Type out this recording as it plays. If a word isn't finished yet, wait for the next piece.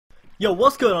Yo,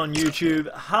 what's going on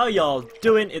YouTube? How y'all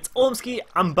doing? It's Aumski.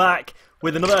 I'm back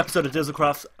with another episode of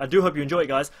Dizzlekraft. I do hope you enjoy it,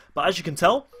 guys. But as you can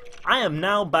tell, I am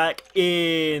now back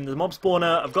in the mob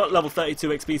spawner. I've got level 32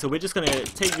 XP, so we're just going to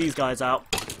take these guys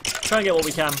out, try and get what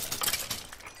we can.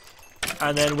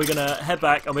 And then we're going to head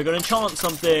back and we're going to enchant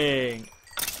something.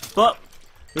 But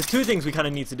there's two things we kind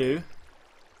of need to do.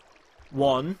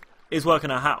 One is work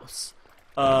on our house.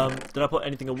 Did I put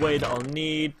anything away that I'll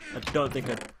need? I don't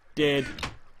think I did.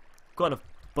 Got enough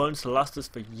bones to last us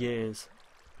for years.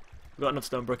 Got enough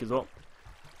stone brick as well.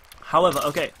 However,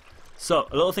 okay, so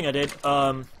a little thing I did,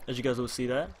 as you guys will see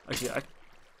there. Actually, I can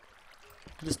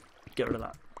just get rid of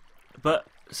that. But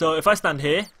so if I stand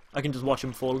here, I can just watch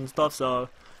them fall and stuff. So,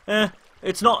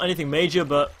 it's not anything major,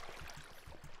 but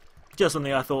just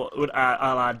something I thought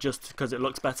I'll add just because it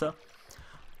looks better.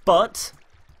 But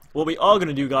what we are going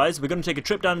to do, guys, we're going to take a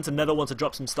trip down into Nether once I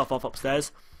drop some stuff off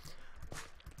upstairs.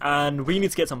 And we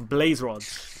need to get some blaze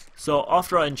rods. So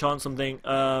after I enchant something,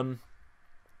 don't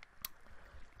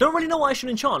really know what I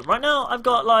should enchant. Right now I've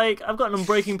got an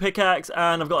unbreaking pickaxe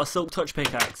and I've got a silk touch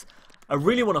pickaxe. I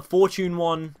really want a fortune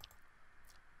one.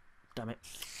 Damn it.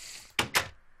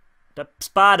 The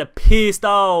spider pissed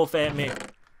off at me.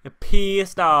 It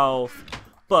pissed off.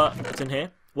 But it's in here.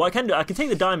 What I can do, I can take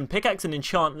the diamond pickaxe and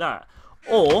enchant that.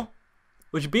 Or,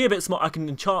 which would be a bit smart, I can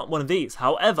enchant one of these.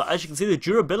 However, as you can see, the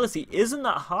durability isn't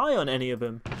that high on any of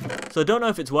them. So I don't know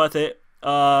if it's worth it.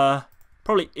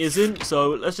 Probably isn't.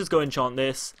 So let's just go enchant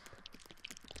this.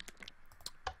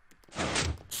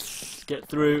 Get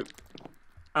through.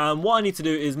 And what I need to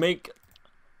do is make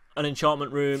an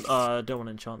enchantment room. I don't want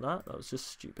to enchant that. That was just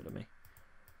stupid of me.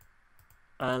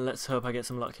 And let's hope I get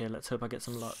some luck here. Let's hope I get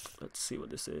some luck. Let's see what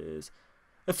this is.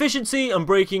 Efficiency,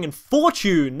 unbreaking, and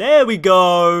fortune. There we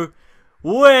go.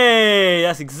 Way,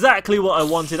 that's exactly what I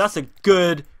wanted. That's a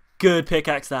good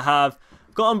pickaxe to have.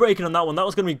 Got unbreaking on that one. That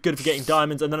was going to be good for getting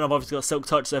diamonds. And then I've obviously got silk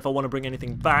touch, so if I want to bring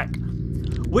anything back,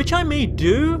 which I may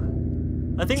do,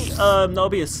 I think that'll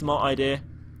be a smart idea.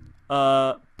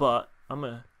 But I'm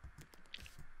gonna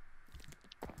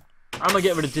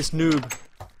get rid of this noob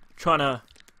trying to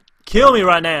kill me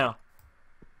right now.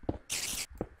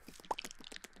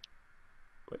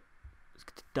 Wait, let's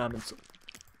get the diamonds.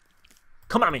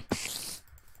 Come at me.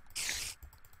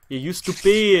 Yeah, you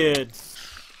stupid.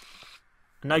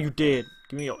 And now you did.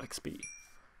 Give me your XP.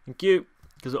 Thank you.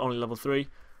 Because we're only level 3.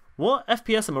 What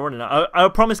FPS am I running at? I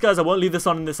promise, guys, I won't leave this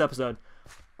on in this episode.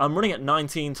 I'm running at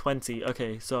 1920.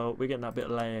 Okay, so we're getting that bit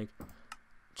of lag.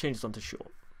 Change this on to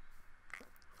short.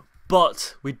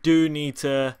 But we do need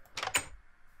to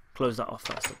close that off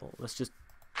first of all. Let's just...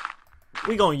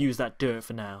 we're going to use that dirt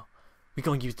for now. We're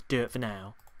going to use the dirt for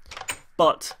now.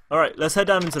 But, alright, let's head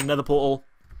down into the nether portal.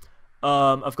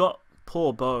 I've got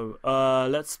poor bow.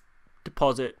 Let's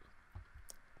deposit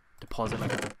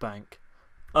like at the bank.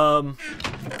 Let's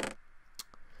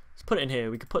put it in here.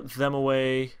 We could put them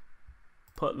away.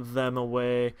 Put them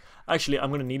away. Actually, I'm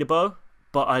going to need a bow,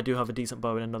 but I do have a decent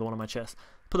bow in another one of my chests.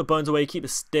 Put the bones away, keep the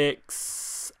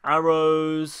sticks,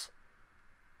 arrows.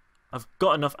 I've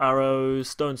got enough arrows.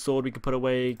 Stone sword we could put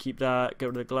away, keep that, get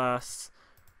rid of the glass.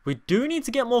 We do need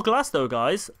to get more glass though,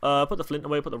 guys. Put the flint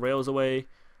away, put the rails away.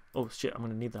 Oh shit, I'm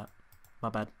going to need that. My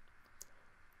bad.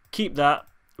 Keep that.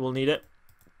 We'll need it.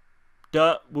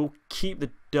 Dirt. We'll keep the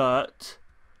dirt.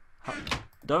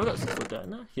 Do I got 64 dirt in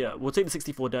there? Yeah, we'll take the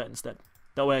 64 dirt instead.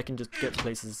 That way I can just get to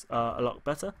places a lot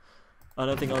better.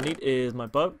 Another thing I'll need is my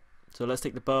bow. So let's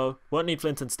take the bow. Won't need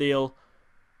flint and steel.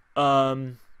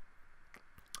 I've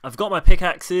got my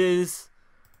pickaxes.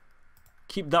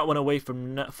 Keep that one away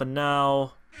from for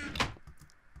now.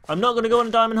 I'm not going to go on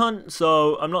a diamond hunt,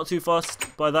 so I'm not too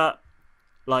fussed by that.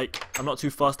 Like, I'm not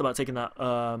too fussed about taking that,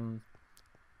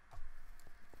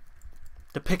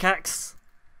 the pickaxe.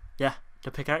 Yeah,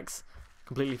 the pickaxe.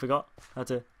 Completely forgot how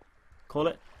to call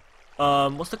it.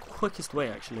 What's the quickest way,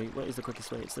 actually? What is the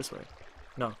quickest way? It's this way.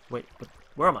 No, wait, but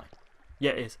where am I?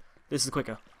 Yeah, it is. This is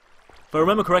quicker. If I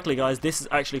remember correctly, guys, this is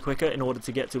actually quicker in order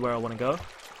to get to where I want to go.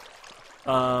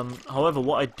 However,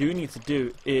 what I do need to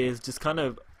do is just kind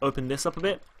of open this up a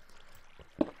bit.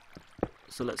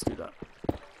 So let's do that.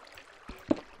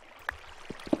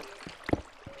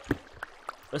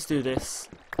 Let's do this.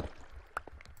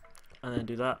 And then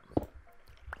do that.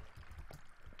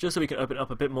 Just so we can open it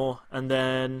up a bit more. And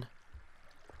then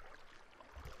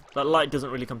that light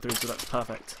doesn't really come through, so that's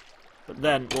perfect. But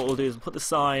then what we'll do is put the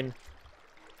sign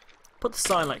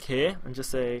like here and just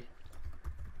say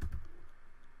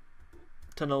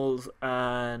tunnels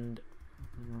and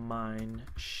mine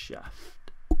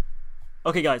shaft.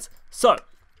 Okay, guys, so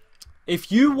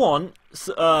if you want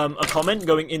a comment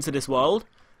going into this world,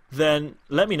 then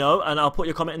let me know and I'll put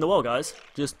your comment in the wall, guys.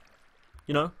 Just,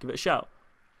 you know, give it a shout.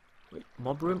 Wait,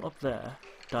 mob room up there.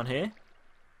 Down here?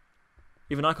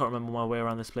 Even I can't remember my way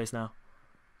around this place now.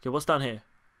 Okay, what's down here?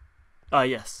 Ah,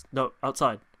 yes. No,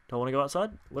 outside. Do I want to go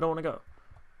outside? Where do I want to go?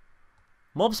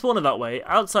 Mob spawner that way.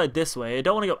 Outside this way. I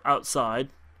don't want to go outside.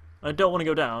 I don't want to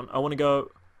go down. I want to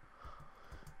go...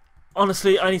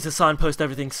 Honestly, I need to signpost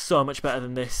everything so much better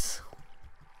than this.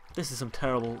 This is some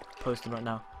terrible posting right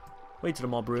now. Way to the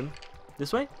mob room.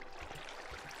 This way?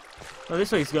 No,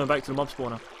 this way is going back to the mob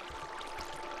spawner.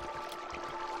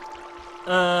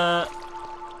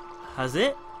 Has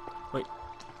it? Wait.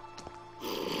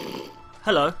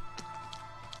 Hello.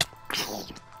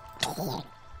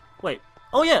 Wait.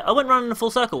 Oh yeah, I went round in a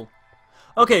full circle.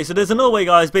 Okay, so there's another way,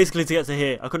 guys, basically to get to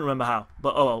here. I couldn't remember how,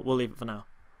 but oh well, we'll leave it for now.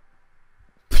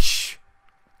 Psh.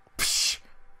 Psh.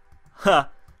 Ha!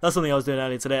 That's something I was doing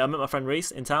earlier today. I met my friend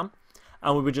Reese in town,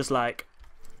 and we were just like,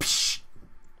 psh.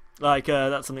 Like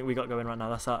that's something we got going right now.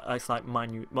 That's like my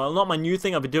new, well, not my new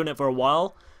thing. I've been doing it for a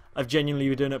while. I've genuinely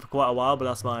been doing it for quite a while, but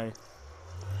that's my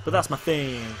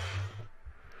thing.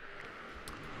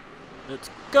 Let's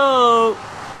go.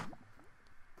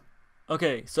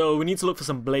 Okay, so we need to look for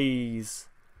some blaze.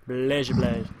 Blaze.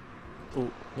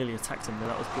 Oh, nearly attacked him there.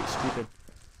 That was pretty stupid.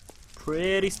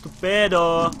 Pretty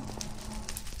stupido.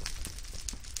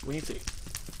 We need to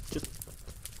just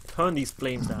turn these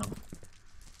flames down.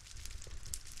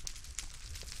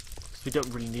 Because we don't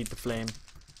really need the flame.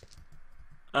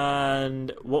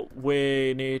 And what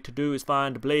we need to do is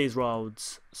find blaze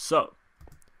rods. So,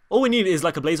 all we need is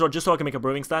like a blaze rod just so I can make a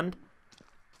brewing stand.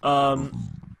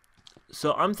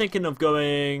 So I'm thinking of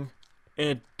going in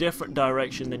a different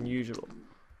direction than usual.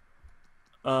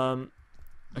 Actually,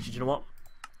 do you know what?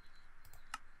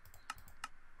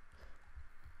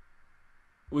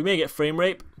 We may get frame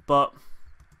rape, but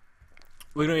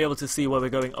we're going to be able to see where we're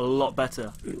going a lot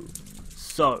better.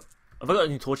 So, have I got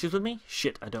any torches with me?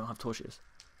 Shit, I don't have torches.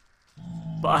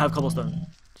 But I have cobblestone,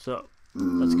 so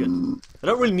that's good. I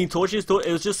don't really need torches.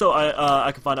 It was just so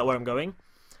I can find out where I'm going.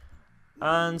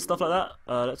 And stuff like that.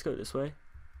 Let's go this way.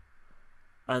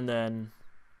 And then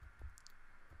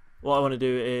what I want to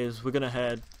do is we're we'll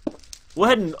head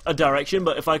in a direction,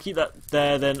 but if I keep that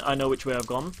there, then I know which way I've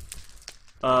gone.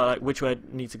 Like which way I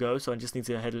need to go, so I just need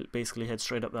to basically head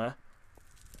straight up there.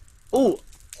 Oh,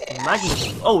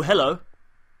 Magnus. Oh, hello.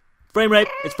 Frame rape.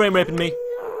 It's frame raping me.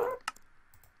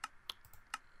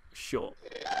 Sure.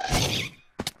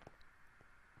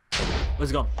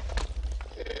 Where's it gone?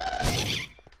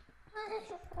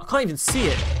 I can't even see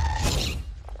it.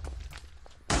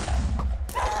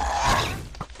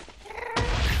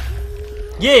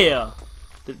 Yeah!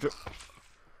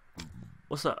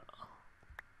 What's that?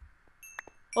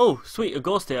 Oh, sweet, a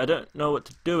ghost here. I don't know what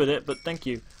to do with it, but thank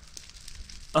you.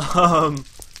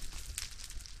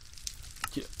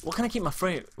 What can I keep my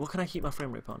frame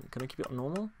rate on? Can I keep it on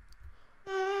normal?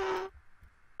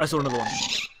 I saw another one.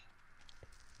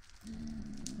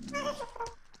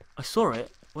 I saw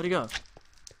it. Where'd it go?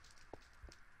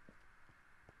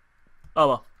 Oh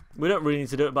well, we don't really need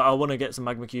to do it, but I want to get some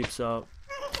magma cubes, so...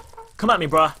 Come at me,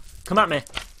 bruh. Come at me.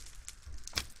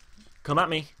 Come at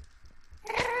me.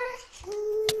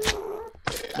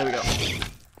 There we go.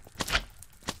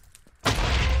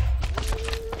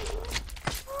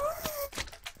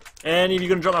 Any of you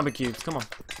gonna drop magma cubes? Come on.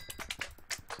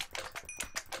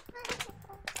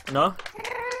 No?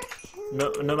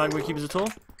 No magma cubes at all?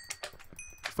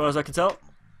 As far as I can tell.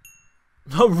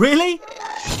 No, really?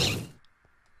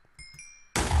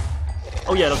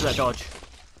 Oh yeah, look at that dodge.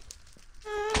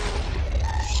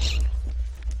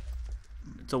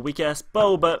 It's a weak ass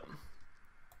bow, but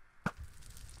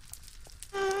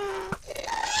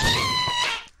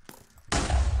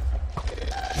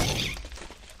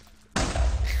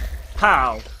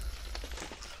how?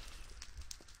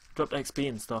 Dropped XP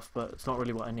and stuff, but it's not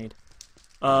really what I need.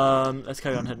 Let's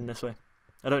carry on heading this way.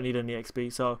 I don't need any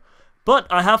XP, so. But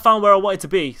I have found where I wanted to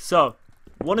be, so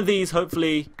one of these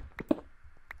hopefully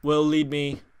will lead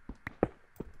me.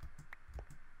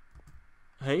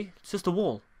 Hey, it's just a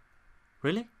wall.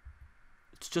 Really?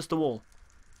 It's just a wall.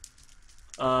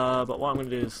 But what I'm going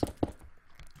to do is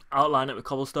outline it with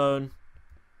cobblestone.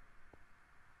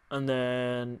 And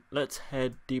then let's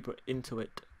head deeper into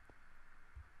it.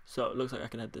 So it looks like I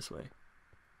can head this way.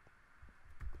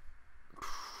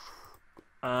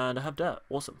 And I have dirt.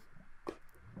 Awesome.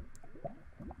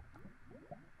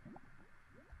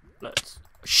 Let's...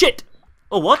 Shit!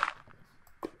 Oh, what?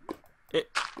 It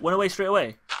went away straight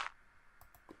away.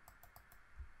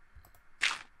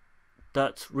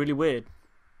 That's really weird.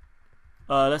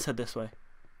 Let's head this way.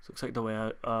 This looks like the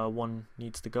way one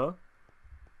needs to go.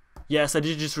 Yes, I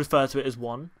did just refer to it as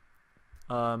one.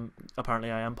 Apparently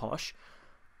I am posh.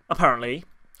 Apparently.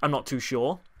 I'm not too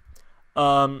sure.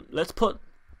 Let's put...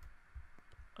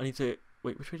 I need to...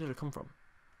 Wait, which way did it come from?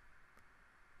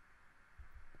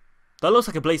 That looks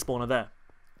like a blaze spawner there.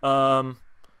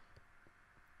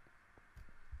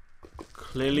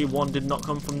 Clearly one did not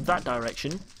come from that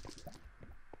direction.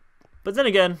 But then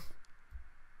again...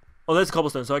 Oh, there's a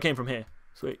cobblestone, so I came from here.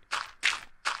 Sweet.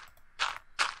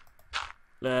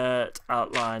 Let's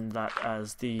outline that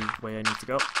as the way I need to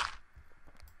go.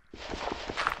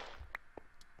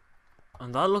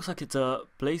 And that looks like it's a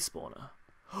blaze spawner.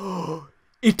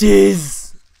 It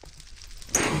is!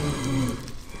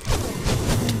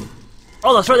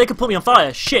 Oh, that's right, they could put me on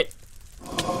fire. Shit!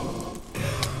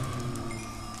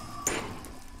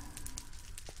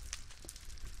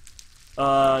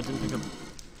 Didn't pick a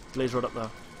blaze rod up though.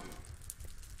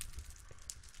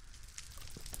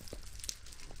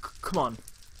 Come on.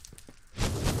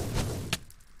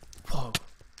 Whoa.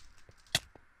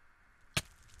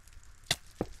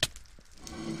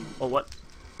 Oh, what?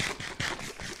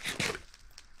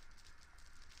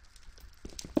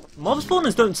 Mob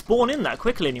spawners don't spawn in that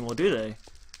quickly anymore, do they?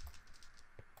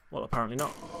 Well, apparently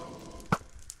not.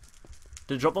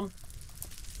 Did it drop one?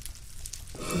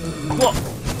 What?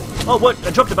 Oh, what? I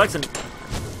dropped it by accident.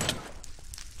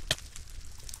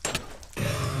 Do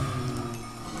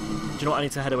you know what? I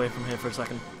need to head away from here for a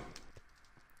second.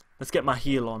 Let's get my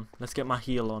heal on. Let's get my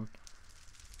heal on.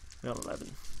 We're on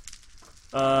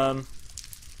 11.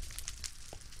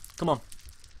 Come on.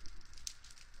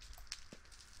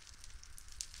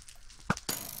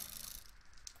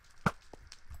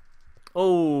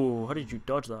 Oh, how did you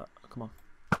dodge that? Come on.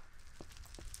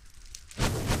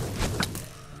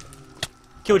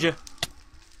 Killed you.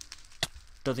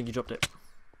 Don't think you dropped it.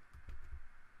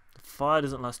 The fire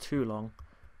doesn't last too long.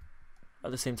 At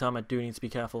the same time, I do need to be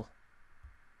careful.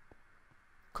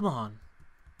 Come on.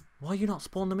 Why you not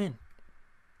spawn them in?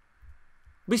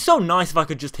 It'd be so nice if I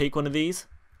could just take one of these.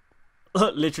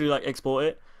 Literally, like, export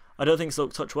it. I don't think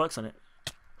Silk Touch works on it.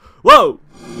 Whoa!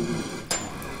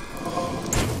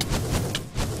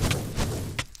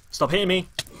 Stop hitting me.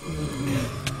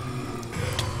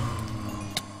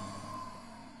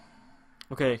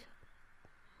 Okay.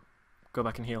 Go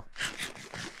back and heal.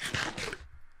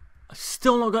 I've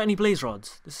still not got any blaze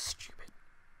rods. This is stupid.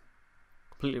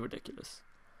 Completely ridiculous.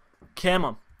 Come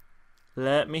on.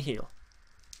 Let me heal.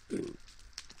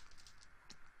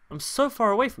 I'm so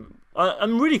far away from it.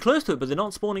 I'm really close to it, but they're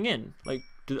not spawning in. Like,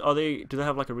 do they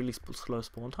have like a really slow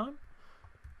spawn time?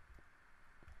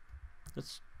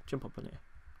 Let's jump up in here.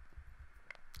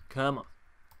 Come on.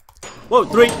 Whoa,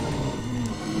 3!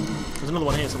 There's another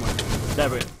one here somewhere. There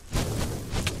we go.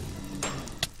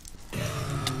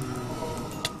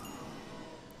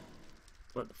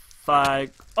 What the fuck?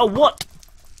 Oh, what?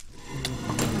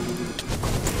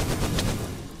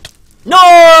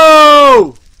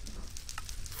 No!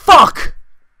 Fuck!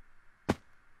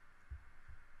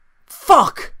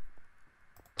 Fuck!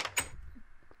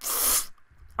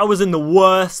 I was in the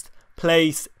worst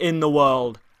place in the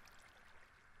world.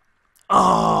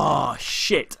 Oh,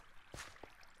 shit.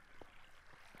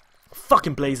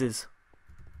 Fucking blazes.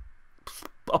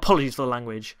 Apologies for the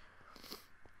language.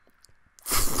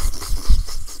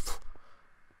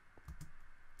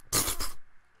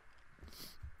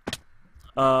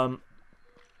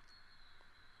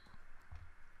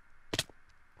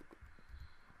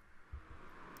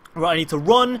 Right, I need to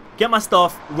run, get my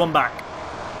stuff, run back.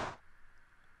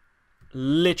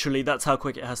 Literally, that's how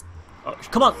quick it has. Oh,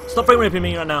 come on, stop frame raping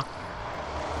me right now.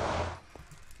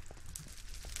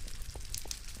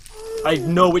 I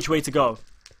know which way to go.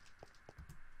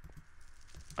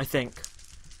 I think.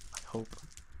 I hope.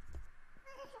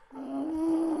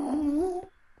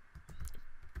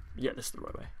 Yeah, this is the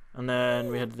right way. And then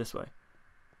we head this way.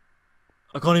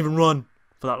 I can't even run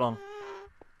for that long.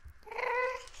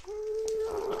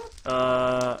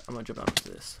 I'm gonna jump down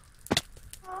into this.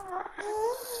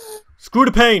 Screw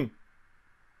the pain!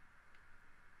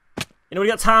 Anybody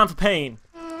got time for pain?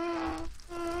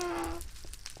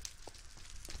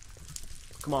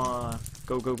 Come on.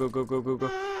 Go, go, go, go, go, go,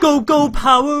 go. Go, go,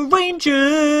 Power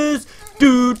Rangers!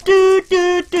 Do, do,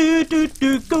 do, do, do,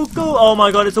 do, go, go. Oh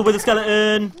my god, it's a wither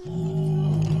skeleton.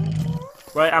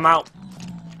 Right, I'm out.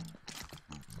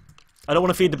 I don't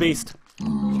want to feed the beast.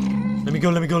 Let me go,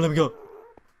 let me go, let me go.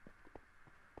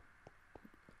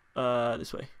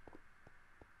 This way.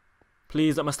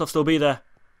 Please let my stuff still be there.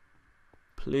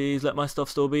 Please let my stuff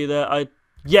still be there.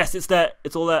 Yes, it's there.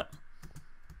 It's all there.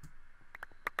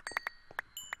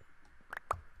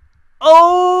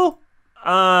 Oh!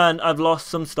 And I've lost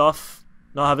some stuff.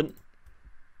 No, I haven't.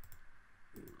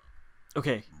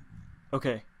 Okay.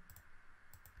 Okay.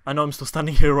 I know I'm still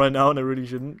standing here right now and I really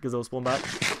shouldn't because I'll spawn back.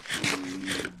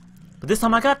 But this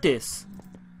time I got this.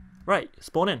 Right,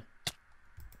 spawn in.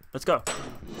 Let's go.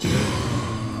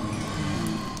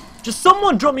 Just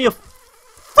someone drop me a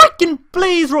freaking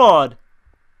blaze rod!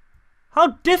 How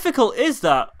difficult is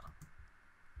that?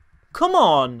 Come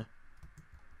on!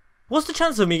 What's the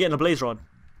chance of me getting a blaze rod?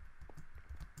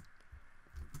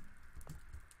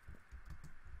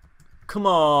 Come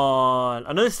on!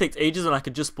 I know this takes ages and I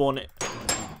could just spawn it...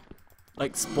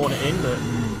 like, spawn it in, but...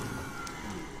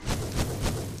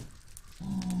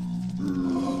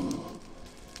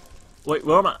 Wait,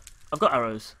 where am I? I've got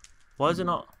arrows. Why is it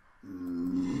not?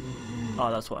 Oh,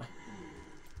 that's why.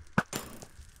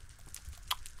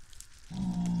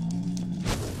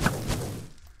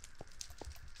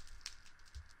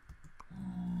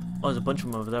 Oh, there's a bunch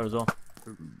of them over there as well.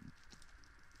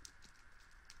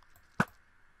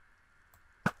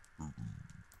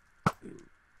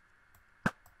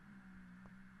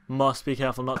 Must be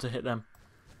careful not to hit them.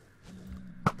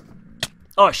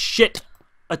 Oh shit!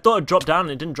 I thought it dropped down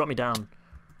and it didn't drop me down.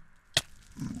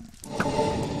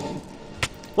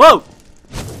 Whoa!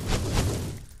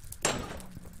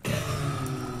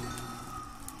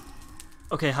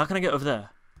 Okay, how can I get over there?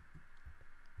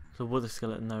 There's a wither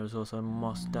skeleton there as well, so I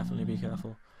must definitely be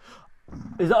careful.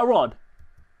 Is that a rod?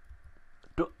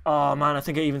 Oh man, I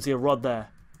think I even see a rod there.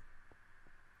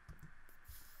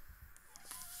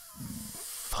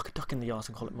 Fuck a duck in the arse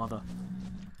and call it mother.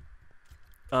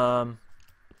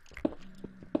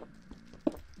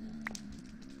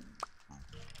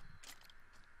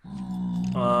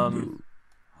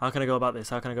 How can I go about this?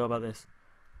 How can I go about this?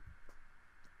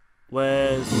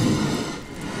 Where's...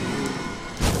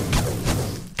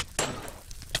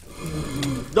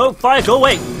 No, fire, go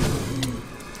away!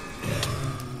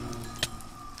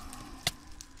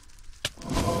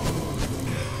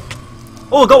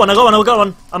 Oh, I got one, I got one, I got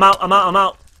one! I'm out, I'm out, I'm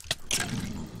out!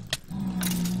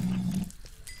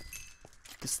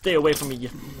 Just stay away from me, you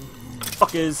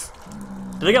fuckers.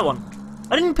 Did I get one?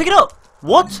 I didn't pick it up!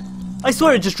 What? I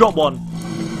swear it just dropped one.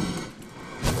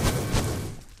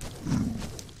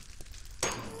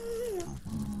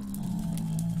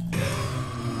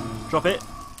 Drop it.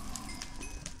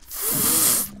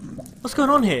 What's going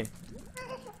on here?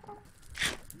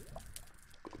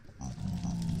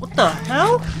 What the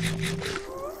hell?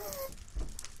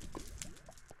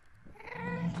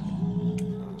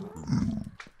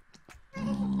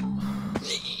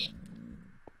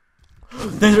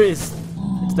 There it is.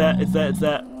 It's there, it's there, it's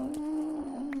there.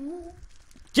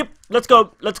 Yep, let's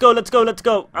go, let's go, let's go, let's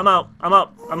go. I'm out, I'm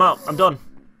out, I'm out, I'm done.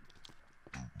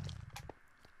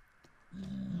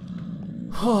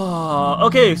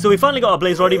 Okay, so we finally got our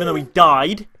blaze rod even though we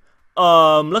died.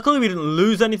 Luckily we didn't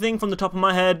lose anything from the top of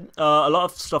my head. A lot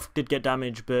of stuff did get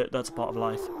damaged, but that's a part of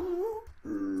life.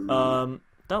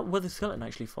 That wither skeleton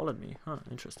actually followed me. Huh,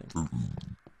 interesting.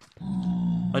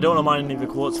 I don't want to mine any of the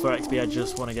quartz for XP, I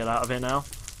just want to get out of here now.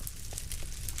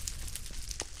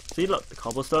 See, look, the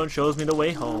cobblestone shows me the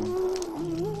way home.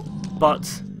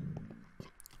 But,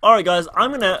 alright guys,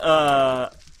 I'm gonna,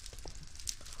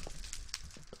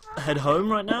 head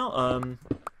home right now.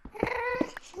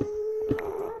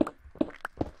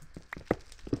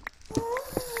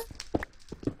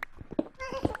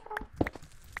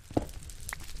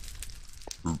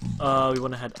 We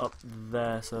want to head up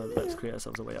there, so let's create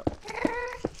ourselves a way up.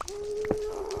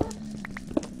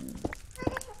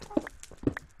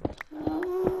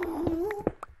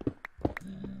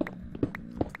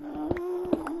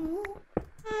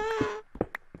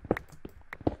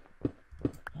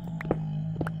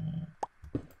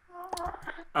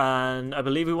 And I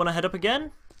believe we want to head up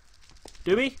again.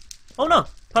 Do we? Oh no!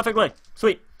 Perfect way.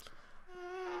 Sweet.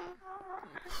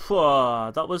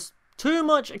 That was too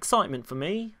much excitement for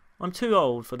me. I'm too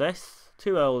old for this.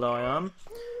 Too old I am.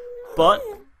 But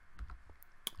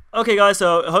okay guys,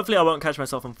 so hopefully I won't catch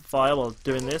myself on fire while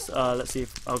doing this. Let's see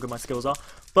how good my skills are.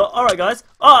 But alright guys.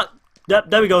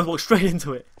 There we go, walk straight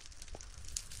into it.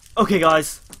 Okay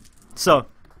guys. So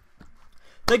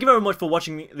thank you very much for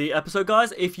watching the episode,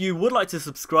 guys. If you would like to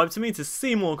subscribe to me to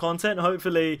see more content,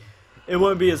 hopefully it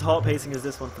won't be as heart-pacing as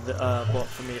this one for the well,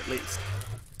 for me at least.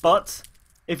 But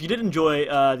if you did enjoy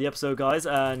the episode, guys,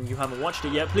 and you haven't watched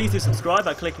it yet, please do subscribe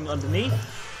by clicking underneath,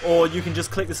 or you can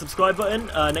just click the subscribe button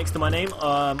next to my name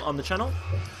on the channel.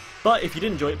 But if you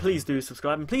did enjoy it, please do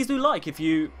subscribe, and please do like if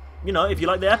you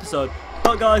like the episode.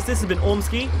 But guys, this has been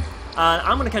Aumski, and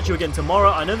I'm going to catch you again tomorrow.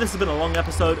 I know this has been a long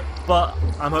episode, but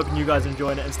I'm hoping you guys are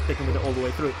enjoying it and sticking with it all the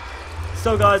way through.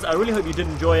 So guys, I really hope you did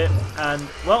enjoy it, and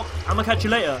well, I'm going to catch you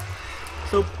later.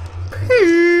 So,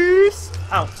 peace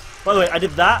out. By the way, I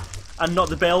did that, and not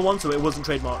the Bale one, so it wasn't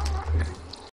trademarked.